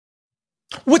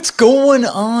What's going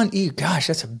on? Gosh,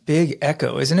 that's a big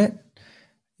echo, isn't it?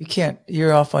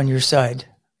 You're off on your side.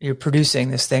 You're producing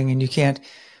this thing and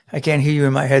I can't hear you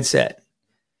in my headset.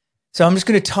 So I'm just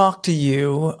going to talk to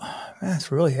you. Man,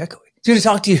 it's really echoey. I'm going to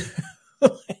talk to you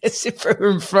as if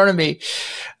you're in front of me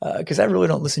because I really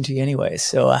don't listen to you anyway.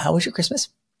 So how was your Christmas?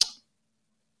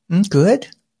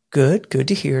 Good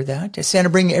to hear that. Did Santa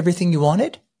bring you everything you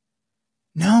wanted?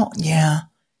 No, yeah.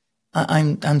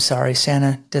 I'm sorry.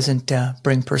 Santa doesn't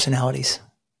bring personalities.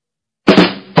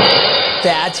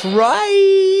 That's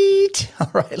right.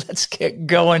 All right, let's get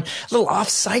going. A little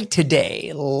off-site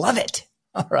today. Love it.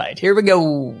 All right, here we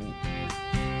go.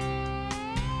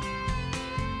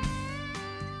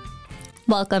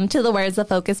 Welcome to the Where's the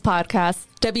Focus podcast.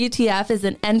 WTF is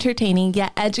an entertaining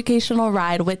yet educational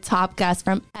ride with top guests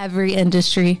from every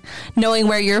industry. Knowing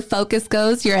where your focus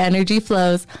goes, your energy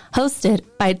flows. Hosted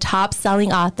by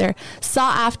top-selling author,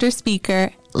 sought-after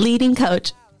speaker, leading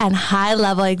coach, and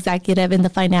high-level executive in the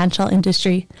financial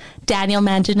industry, Daniel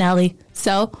Manginelli.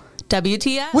 So,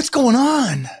 WTF? What's going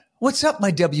on? What's up,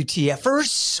 my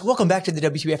WTFers? Welcome back to the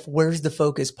WTF Where's the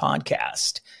Focus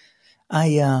podcast.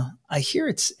 I hear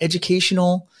it's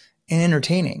educational and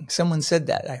entertaining. Someone said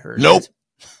that, I heard. Nope.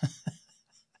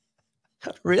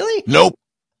 Really? Nope.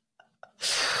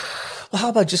 Well, how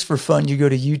about just for fun, you go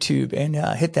to YouTube and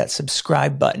hit that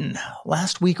subscribe button.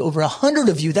 Last week, over 100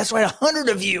 of you, that's right, 100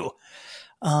 of you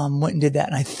went and did that,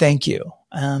 and I thank you.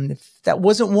 If that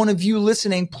wasn't one of you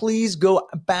listening, please go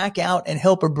back out and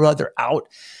help a brother out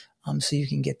so you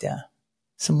can get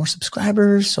some more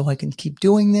subscribers, so I can keep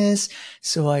doing this,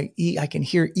 so I can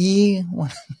hear E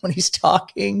when he's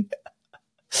talking.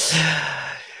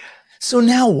 So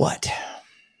now what?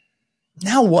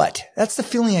 Now what? That's the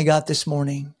feeling I got this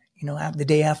morning. You know, the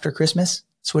day after Christmas.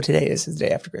 That's what today is the day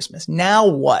after Christmas. Now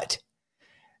what?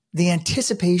 The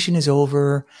anticipation is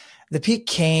over. The peak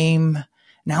came.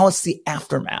 Now it's the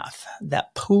aftermath,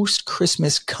 that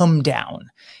post-Christmas come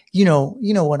down. You know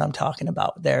what I'm talking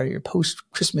about there, your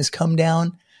post-Christmas come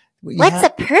down. What's the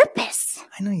purpose?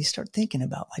 I know, you start thinking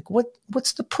about like,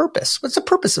 what's the purpose? What's the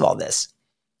purpose of all this?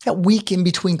 That week in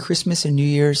between Christmas and New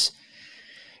Year's.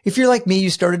 If you're like me,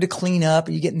 you started to clean up,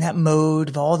 you get in that mode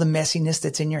of all the messiness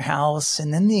that's in your house,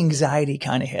 and then the anxiety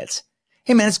kind of hits.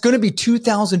 Hey man, it's going to be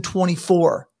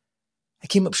 2024. I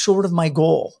came up short of my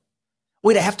goal.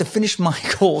 Wait, I have to finish my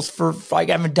goals I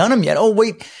haven't done them yet. Oh,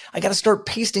 wait, I got to start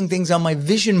pasting things on my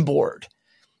vision board.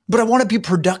 But I want to be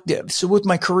productive. So with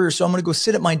my career, so I'm going to go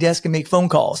sit at my desk and make phone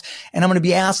calls. And I'm going to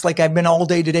be asked like I've been all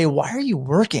day today, why are you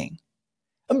working?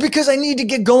 Because I need to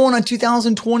get going on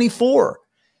 2024.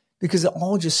 Because it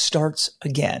all just starts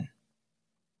again.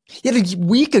 Yet a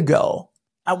week ago,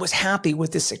 I was happy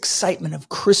with this excitement of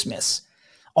Christmas.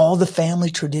 All the family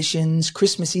traditions,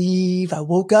 Christmas Eve, I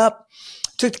woke up,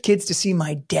 took the kids to see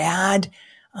my dad.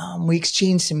 We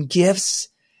exchanged some gifts.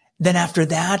 Then after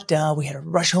that, we had to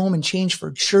rush home and change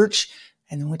for church.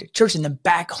 And then went to church and then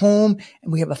back home.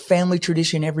 And we have a family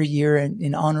tradition every year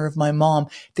in honor of my mom.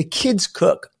 The kids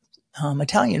cook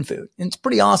Italian food. And it's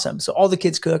pretty awesome. So all the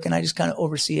kids cook and I just kind of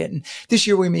oversee it. And this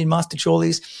year we made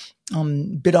mostaccioli's,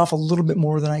 bit off a little bit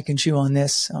more than I can chew on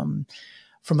this.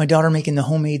 From my daughter making the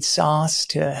homemade sauce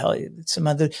to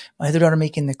my other daughter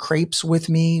making the crepes with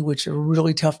me, which are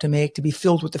really tough to make, to be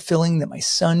filled with the filling that my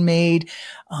son made.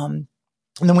 And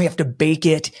then we have to bake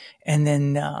it. And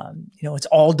then, it's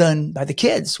all done by the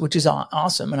kids, which is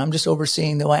awesome. And I'm just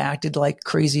overseeing, though I acted like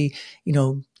crazy,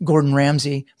 Gordon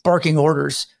Ramsay barking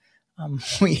orders.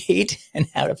 We ate and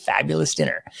had a fabulous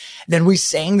dinner. Then we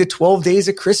sang the 12 days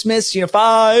of Christmas,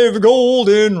 5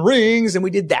 golden rings. And we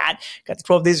did that. Got the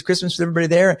 12 days of Christmas with everybody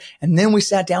there. And then we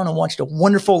sat down and watched A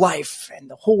Wonderful Life,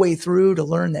 and the whole way through to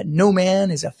learn that no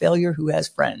man is a failure who has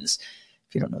friends.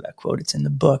 If you don't know that quote, it's in the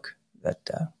book that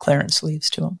Clarence leaves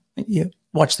to him. You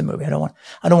watch the movie. I don't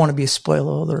want to be a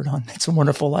spoiler alert on It's a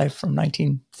Wonderful Life from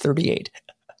 1938.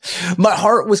 My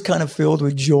heart was kind of filled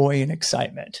with joy and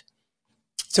excitement.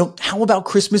 So how about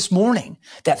Christmas morning?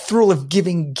 That thrill of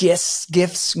giving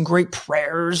gifts and great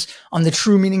prayers on the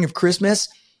true meaning of Christmas.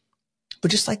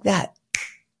 But just like that,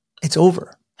 it's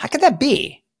over. How could that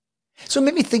be? So it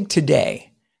made me think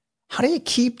today, how do you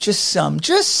keep just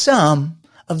some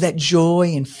of that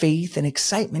joy and faith and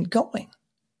excitement going?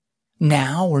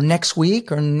 Now or next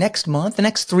week or next month, the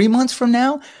next 3 months from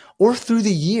now, or through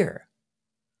the year?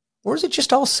 Or is it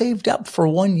just all saved up for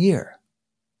 1 year?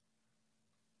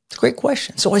 It's a great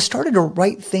question. So I started to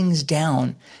write things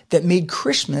down that made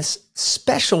Christmas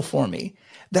special for me,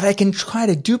 that I can try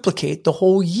to duplicate the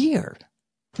whole year.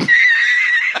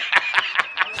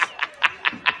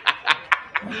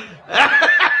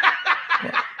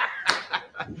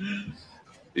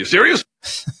 You serious?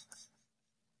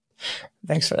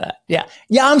 Thanks for that. Yeah.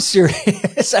 Yeah, I'm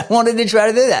serious. I wanted to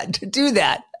try to do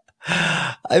that.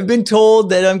 I've been told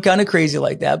that I'm kind of crazy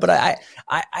like that, but I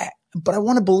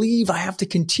want to believe I have to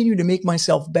continue to make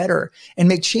myself better and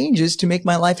make changes to make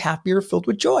my life happier, filled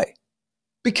with joy.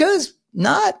 Because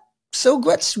not so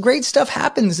great stuff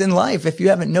happens in life. If you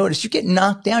haven't noticed, you get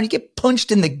knocked down, you get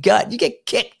punched in the gut, you get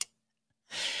kicked.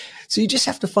 So you just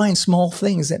have to find small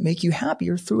things that make you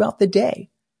happier throughout the day,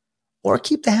 or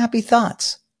keep the happy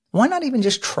thoughts. Why not even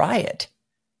just try it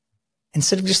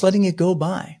instead of just letting it go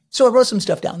by? So I wrote some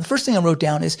stuff down. The first thing I wrote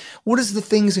down is, what is the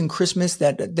things in Christmas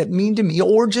that mean to me,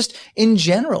 or just in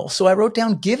general? So I wrote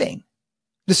down giving,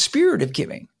 the spirit of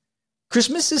giving.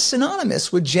 Christmas is synonymous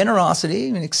with generosity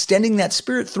and extending that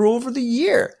spirit through over the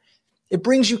year. It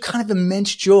brings you kind of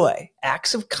immense joy.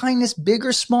 Acts of kindness, big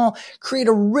or small, create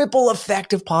a ripple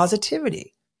effect of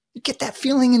positivity. You get that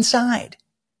feeling inside.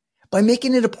 By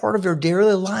making it a part of our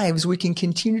daily lives, we can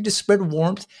continue to spread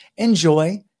warmth and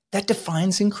joy that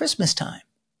defines in Christmas time.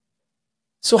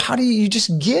 So how do you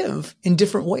just give in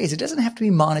different ways? It doesn't have to be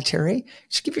monetary.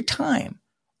 Just give your time,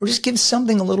 or just give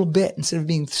something a little bit instead of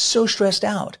being so stressed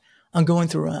out on going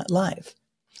through life.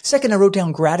 Second, I wrote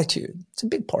down gratitude. It's a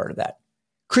big part of that.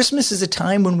 Christmas is a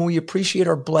time when we appreciate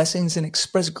our blessings and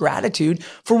express gratitude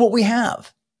for what we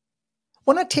have.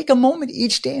 Why not take a moment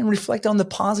each day and reflect on the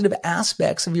positive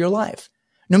aspects of your life,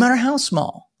 no matter how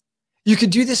small? You could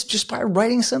do this just by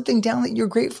writing something down that you're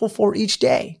grateful for each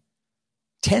day.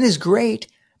 10 is great,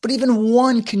 but even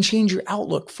 1 can change your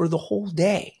outlook for the whole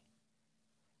day.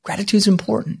 Gratitude is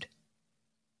important.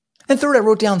 And third, I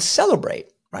wrote down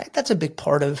celebrate, right? That's a big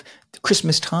part of the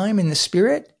Christmas time in the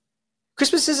spirit.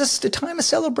 Christmas is a time of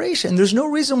celebration. There's no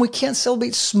reason we can't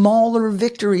celebrate smaller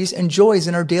victories and joys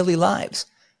in our daily lives.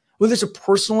 Whether it's a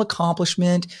personal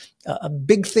accomplishment, a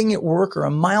big thing at work, or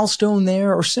a milestone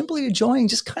there, or simply enjoying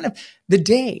just kind of the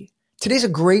day. Today's a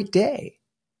great day.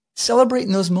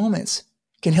 Celebrating those moments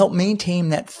can help maintain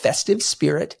that festive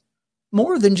spirit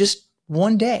more than just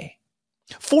one day.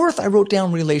 Fourth, I wrote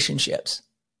down relationships.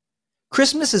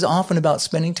 Christmas is often about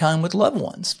spending time with loved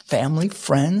ones, family,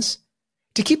 friends.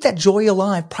 To keep that joy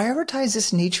alive, prioritize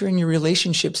this nature in your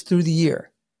relationships through the year.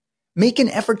 Make an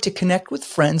effort to connect with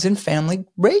friends and family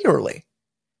regularly.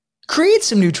 Create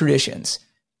some new traditions.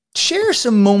 Share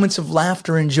some moments of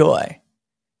laughter and joy.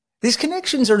 These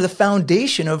connections are the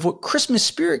foundation of what Christmas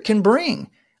spirit can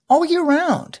bring all year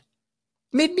round.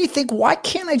 Made me think, why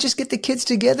can't I just get the kids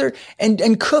together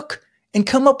and cook and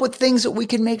come up with things that we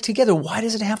can make together? Why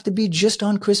does it have to be just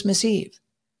on Christmas Eve?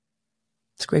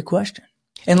 It's a great question.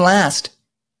 And last,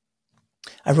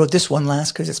 I wrote this one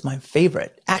last because it's my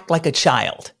favorite. Act like a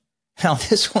child. Now,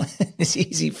 this one is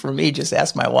easy for me. Just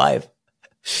ask my wife.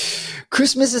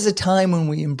 Christmas is a time when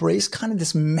we embrace kind of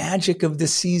this magic of the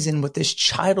season with this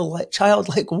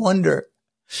childlike wonder.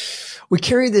 We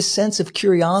carry this sense of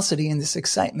curiosity and this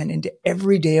excitement into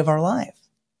every day of our life.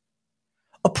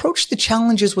 Approach the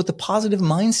challenges with a positive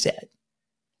mindset.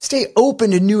 Stay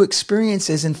open to new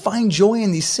experiences and find joy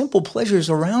in these simple pleasures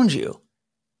around you.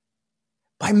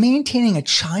 By maintaining a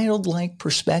childlike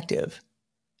perspective,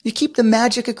 you keep the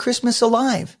magic of Christmas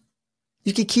alive.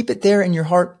 You can keep it there in your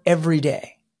heart every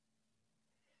day.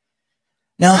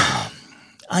 Now,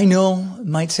 I know it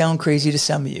might sound crazy to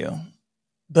some of you,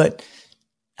 but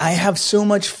I have so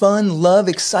much fun, love,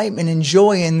 excitement, and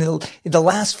joy in the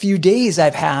last few days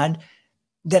I've had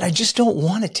that I just don't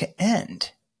want it to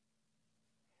end.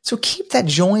 So keep that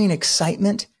joy and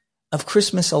excitement of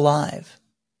Christmas alive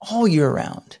all year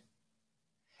round.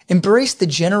 Embrace the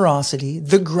generosity,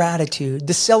 the gratitude,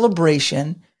 the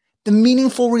celebration, the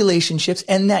meaningful relationships,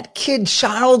 and that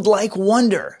childlike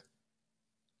wonder.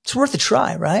 It's worth a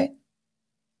try, right?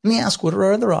 Let me ask, what are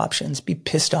our other options? Be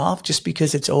pissed off just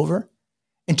because it's over?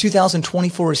 And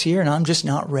 2024 is here and I'm just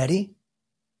not ready?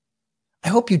 I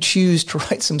hope you choose to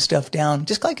write some stuff down,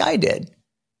 just like I did.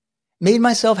 Made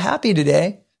myself happy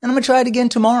today, and I'm going to try it again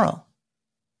tomorrow.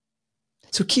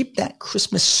 So keep that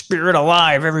Christmas spirit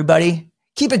alive, everybody.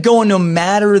 Keep it going no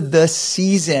matter the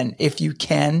season, if you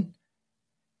can.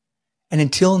 And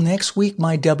until next week,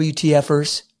 my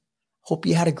WTFers, hope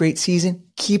you had a great season.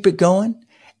 Keep it going.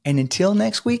 And until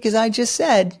next week, as I just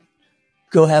said,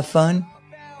 go have fun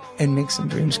and make some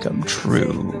dreams come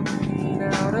true.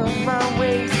 Out of my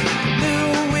way,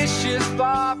 new wishes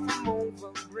far from